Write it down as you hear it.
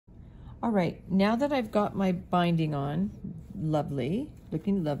All right, now that I've got my binding on, lovely,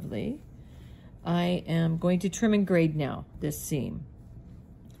 looking lovely, I am going to trim and grade now this seam.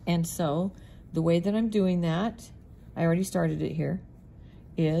 And so the way that I'm doing that, I already started it here,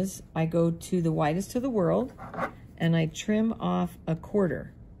 is I go to the widest of the world and I trim off a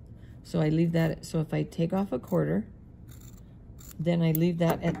quarter. So I leave that, so if I take off a quarter, then I leave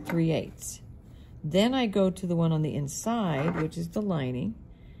that at 3/8. Then I go to the one on the inside, which is the lining,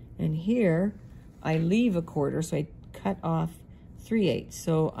 and here I leave a quarter, so I cut off 3/8.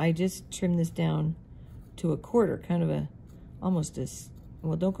 So I just trim this down to a quarter, kind of a, almost as,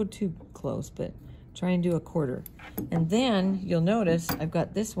 well, don't go too close, but try and do a quarter. And then you'll notice I've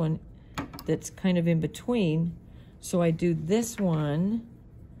got this one that's kind of in between, so I do this one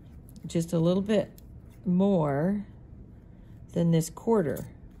just a little bit more than this quarter,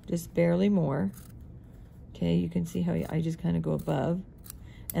 just barely more. Okay, you can see how I just kind of go above.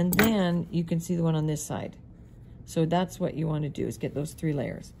 And then you can see the one on this side. So that's what you want to do, is get those 3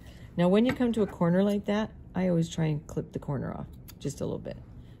 layers. Now when you come to a corner like that, I always try and clip the corner off just a little bit,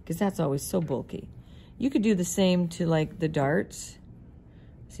 because that's always so bulky. You could do the same to like the darts.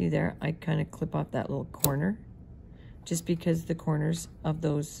 See there, I kind of clip off that little corner, just because the corners of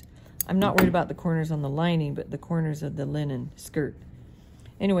those, I'm not worried about the corners on the lining, but the corners of the linen skirt.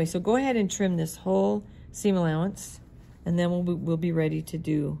 Anyway, so go ahead and trim this whole seam allowance, and then we'll be ready to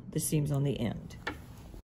do the seams on the end.